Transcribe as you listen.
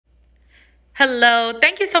Hello,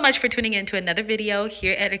 thank you so much for tuning in to another video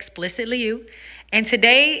here at Explicitly You. And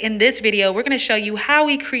today in this video, we're going to show you how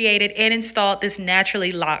we created and installed this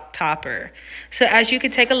naturally locked topper. So as you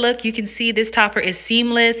can take a look, you can see this topper is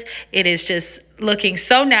seamless. It is just looking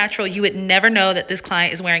so natural. You would never know that this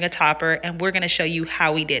client is wearing a topper, and we're going to show you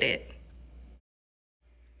how we did it.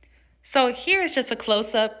 So here is just a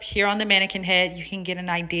close-up here on the mannequin head. You can get an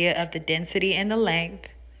idea of the density and the length.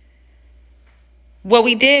 What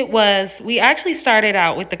we did was we actually started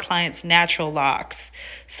out with the client's natural locks.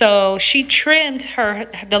 So she trimmed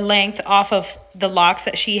the length off of the locks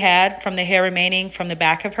that she had from the hair remaining from the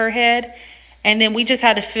back of her head. And then we just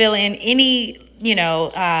had to fill in any,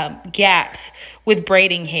 gaps with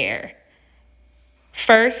braiding hair.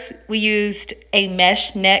 First, we used a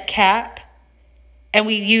mesh net cap, and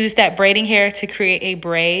we used that braiding hair to create a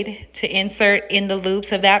braid to insert in the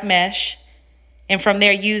loops of that mesh. And from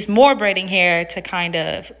there, use more braiding hair to kind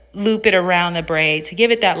of loop it around the braid to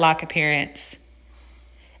give it that lock appearance.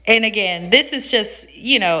 And again, this is just,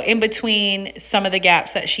 in between some of the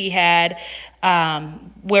gaps that she had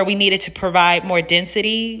where we needed to provide more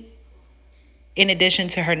density in addition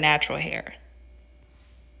to her natural hair.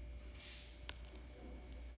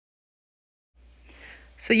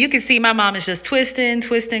 So you can see my mom is just twisting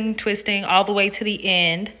all the way to the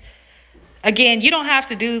end. Again, you don't have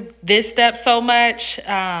to do this step so much.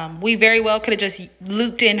 We very well could have just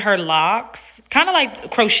looped in her locks, kind of like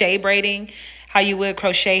crochet braiding, how you would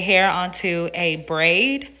crochet hair onto a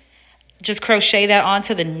braid. Just crochet that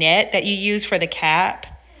onto the net that you use for the cap.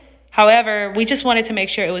 However, we just wanted to make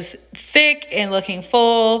sure it was thick and looking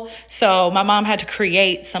full. So my mom had to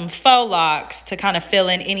create some faux locks to kind of fill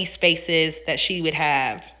in any spaces that she would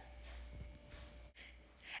have.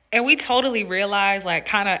 And we totally realized,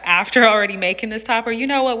 kind of after already making this topper, you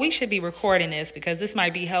know what, we should be recording this because this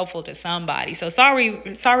might be helpful to somebody. So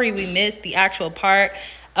sorry we missed the actual part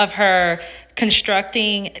of her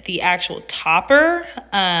constructing the actual topper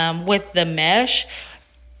with the mesh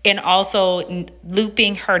and also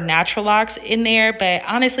looping her natural locks in there. But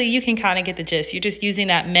honestly, you can kind of get the gist. You're just using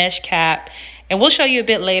that mesh cap. And we'll show you a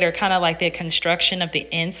bit later, kind of like the construction of the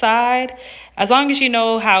inside. As long as you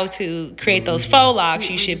know how to create those faux locks,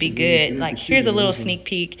 you should be good. Like, here's a little sneak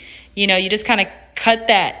peek. You just kind of cut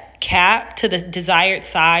that cap to the desired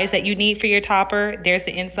size that you need for your topper. There's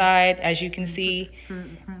the inside, as you can see.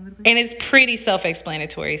 And it's pretty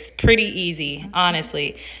self-explanatory. It's pretty easy,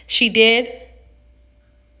 honestly. She did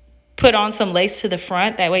put on some lace to the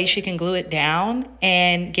front. That way she can glue it down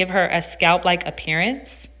and give her a scalp-like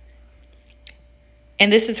appearance.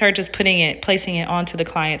 And this is her just placing it onto the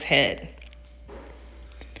client's head.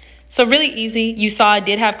 So really easy. You saw it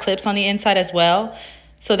did have clips on the inside as well.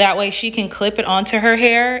 So that way she can clip it onto her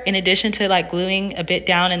hair in addition to gluing a bit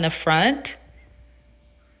down in the front.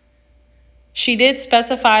 She did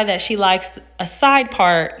specify that she likes a side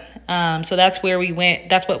part. So that's where we went.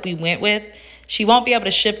 That's what we went with. She won't be able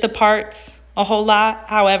to shift the parts a whole lot.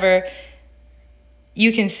 However,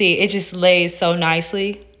 you can see it just lays so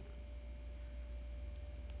nicely.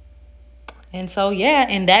 And so, yeah,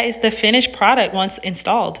 and that is the finished product once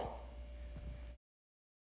installed.